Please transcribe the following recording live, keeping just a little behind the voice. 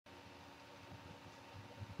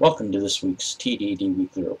Welcome to this week's TDD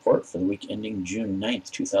Weekly Report for the week ending June 9th,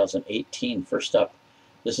 2018. First up,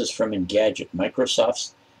 this is from Engadget.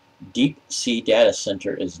 Microsoft's Deep Sea Data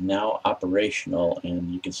Center is now operational,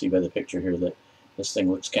 and you can see by the picture here that this thing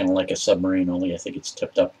looks kind of like a submarine, only I think it's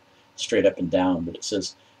tipped up straight up and down. But it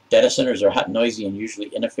says, data centers are hot, noisy, and usually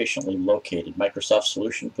inefficiently located. Microsoft's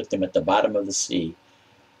solution put them at the bottom of the sea.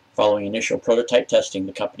 Following initial prototype testing,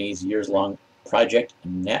 the company's years-long project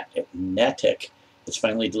Natic is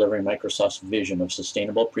finally delivering Microsoft's vision of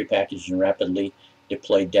sustainable, prepackaged, and rapidly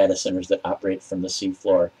deployed data centers that operate from the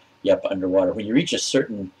seafloor, yep, underwater. When you reach a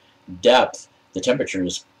certain depth, the temperature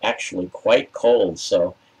is actually quite cold,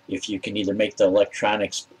 so if you can either make the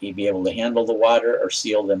electronics be able to handle the water or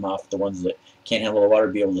seal them off, the ones that can't handle the water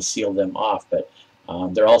be able to seal them off. But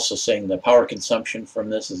they're also saying the power consumption from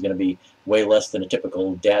this is going to be way less than a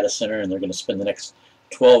typical data center, and they're going to spend the next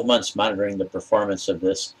 12 months monitoring the performance of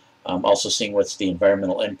this. Also seeing what's the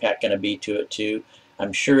environmental impact going to be to it too.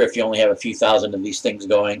 I'm sure if you only have a few thousand of these things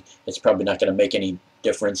going, it's probably not going to make any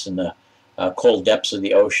difference in the cold depths of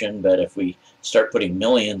the ocean, but if we start putting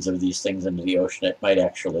millions of these things into the ocean, it might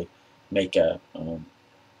actually make a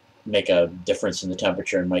difference in the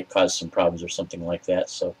temperature and might cause some problems or something like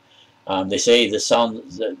that. So they say this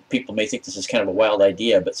sounds, people may think this is kind of a wild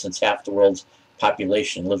idea, but since half the world's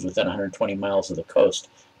population lives within 120 miles of the coast,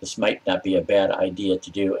 this might not be a bad idea to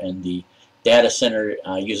do. And the data center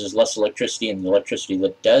uses less electricity, and the electricity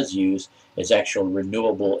that does use is actual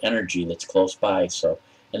renewable energy that's close by. So,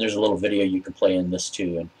 and there's a little video you can play in this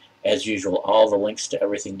too. And as usual, all the links to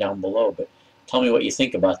everything down below. But tell me what you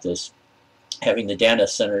think about this. Having the data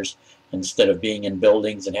centers, instead of being in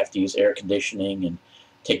buildings and have to use air conditioning and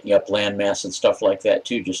taking up land mass and stuff like that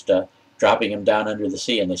too, just dropping them down under the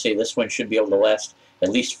sea. And they say this one should be able to last at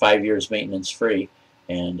least 5 years maintenance free.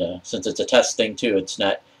 And since it's a test thing too, it's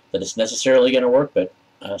not that it's necessarily going to work, but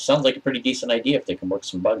sounds like a pretty decent idea if they can work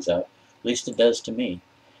some bugs out. At least it does to me.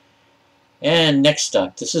 And next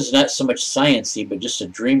up, this is not so much sciencey, but just a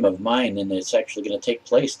dream of mine, and it's actually going to take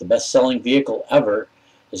place. The best-selling vehicle ever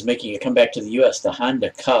is making a comeback to the U.S., the Honda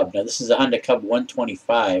Cub. Now, this is a Honda Cub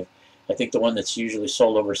 125. I think the one that's usually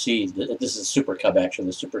sold overseas. This is a Super Cub, actually,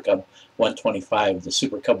 the Super Cub 125. The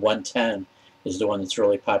Super Cub 110 is the one that's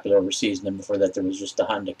really popular overseas, and then before that there was just the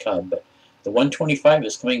Honda Cub. But the 125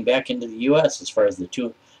 is coming back into the U.S. as far as the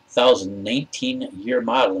 2019 year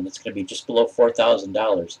model, and it's going to be just below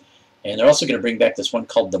 $4,000. And they're also going to bring back this one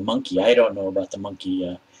called the Monkey. I don't know about the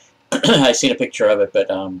Monkey. I've seen a picture of it,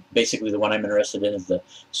 but basically the one I'm interested in is the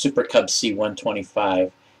Super Cub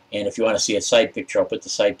C125. And if you want to see a side picture, I'll put the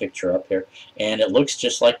side picture up here. And it looks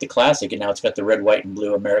just like the classic, and now it's got the red, white, and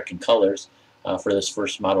blue American colors for this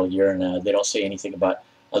first model year. And they don't say anything about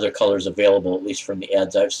other colors available, at least from the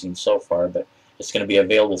ads I've seen so far. But it's going to be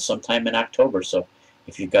available sometime in October. So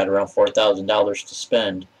if you've got around $4,000 to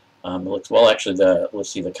spend, it looks, well, actually, let's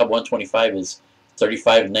see, the Cub 125 is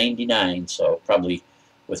 $35.99. So probably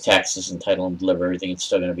with taxes and title and delivery, everything, it's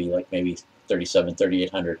still going to be like maybe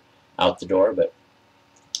 $3,700, $3,800 out the door. But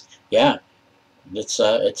yeah, it's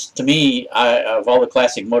to me, of all the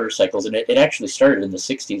classic motorcycles, and it actually started in the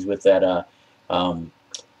 60s with that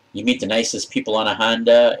you meet the nicest people on a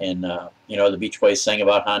Honda, and you know, the Beach Boys sang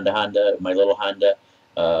about Honda, Honda, my little Honda.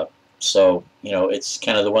 So you know, it's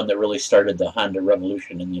kind of the one that really started the Honda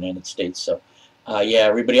revolution in the United States. So yeah,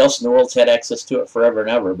 everybody else in the world's had access to it forever and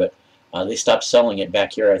ever, but they stopped selling it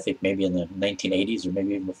back here, I think maybe in the 1980s or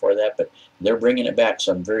maybe even before that, but they're bringing it back,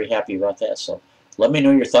 so I'm very happy about that. So let me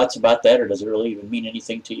know your thoughts about that, or does it really even mean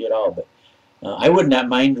anything to you at all? But I would not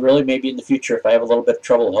mind, really, maybe in the future, if I have a little bit of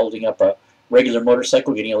trouble holding up a regular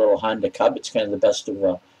motorcycle, getting a little Honda Cub. It's kind of the best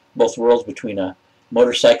of both worlds between a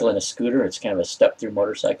motorcycle and a scooter. It's kind of a step-through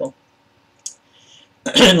motorcycle.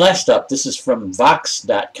 And last up, this is from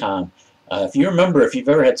Vox.com. If you remember, if you've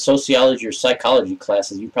ever had sociology or psychology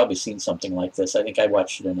classes, you've probably seen something like this. I think I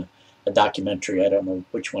watched it in a documentary. I don't know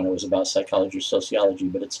which one it was about, psychology or sociology,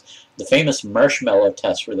 but it's the famous marshmallow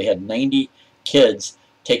test, where they had 90 kids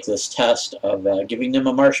take this test of giving them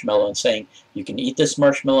a marshmallow and saying, you can eat this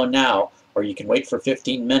marshmallow now, or you can wait for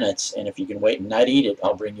 15 minutes, and if you can wait and not eat it,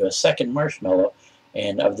 I'll bring you a second marshmallow.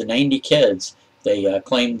 And of the 90 kids, they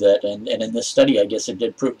claimed that, and in this study, I guess it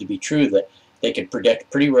did prove to be true, that they could predict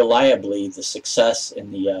pretty reliably the success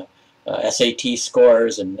in the SAT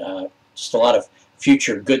scores, and just a lot of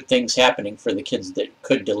future good things happening for the kids that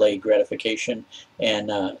could delay gratification,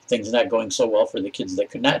 and things not going so well for the kids that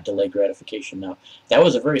could not delay gratification. Now, that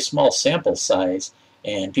was a very small sample size,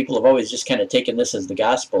 and people have always just kind of taken this as the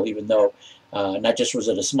gospel, even though not just was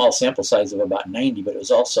it a small sample size of about 90, but it was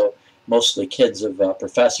also mostly kids of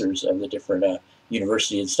professors of the different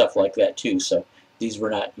universities and stuff like that too. So these were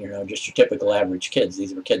not, just your typical average kids.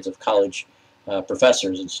 These were kids of college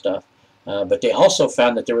professors and stuff. But they also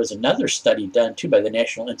found that there was another study done too by the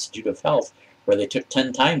National Institute of Health where they took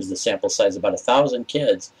 10 times the sample size, about 1,000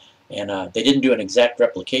 kids, and they didn't do an exact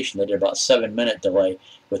replication. They did about 7-minute delay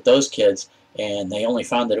with those kids, and they only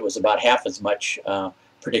found that it was about half as much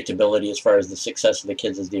predictability as far as the success of the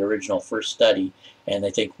kids as the original first study. And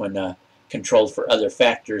they think when controlled for other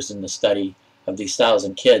factors in the study of these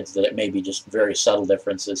 1,000 kids, that it may be just very subtle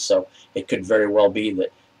differences. So it could very well be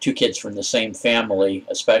that two kids from the same family,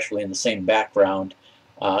 especially in the same background,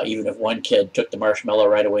 even if one kid took the marshmallow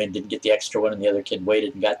right away and didn't get the extra one, and the other kid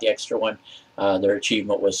waited and got the extra one, their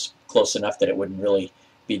achievement was close enough that it wouldn't really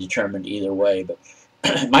be determined either way. But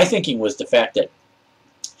my thinking was the fact that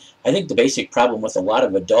I think the basic problem with a lot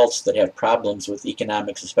of adults that have problems with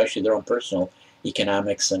economics, especially their own personal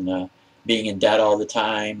economics, and being in debt all the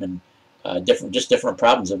time, and different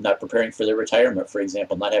problems of not preparing for their retirement, for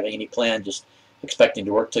example, not having any plan, just expecting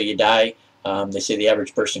to work till you die. They say the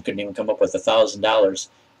average person couldn't even come up with $1,000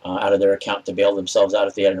 out of their account to bail themselves out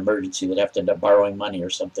if they had an emergency. They'd have to end up borrowing money or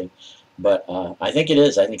something. But I think it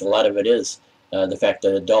is. I think a lot of it is the fact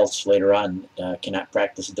that adults later on cannot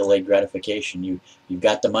practice delayed gratification. You've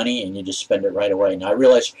got the money and you just spend it right away. Now I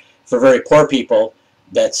realize for very poor people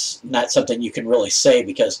that's not something you can really say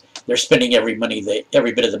because they're spending every bit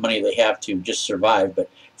of the money they have to just survive. But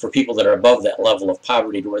for people that are above that level of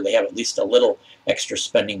poverty to where they have at least a little extra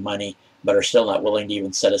spending money but are still not willing to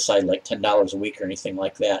even set aside like $10 a week or anything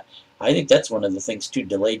like that, I think that's one of the things too.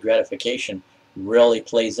 Delayed gratification really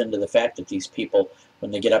plays into the fact that these people,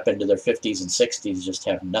 when they get up into their 50s and 60s, just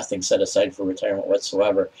have nothing set aside for retirement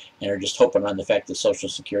whatsoever and are just hoping on the fact that Social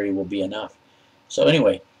Security will be enough. So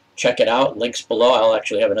anyway, check it out. Links below. I'll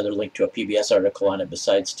actually have another link to a PBS article on it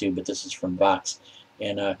besides too, but this is from Vox.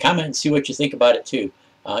 And comment and see what you think about it too.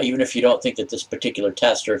 Even if you don't think that this particular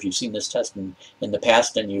test, or if you've seen this test in the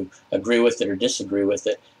past and you agree with it or disagree with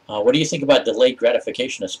it, what do you think about delayed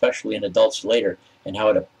gratification, especially in adults later, and how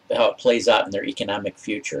it plays out in their economic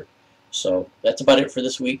future? So that's about it for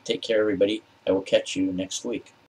this week. Take care, everybody. I will catch you next week.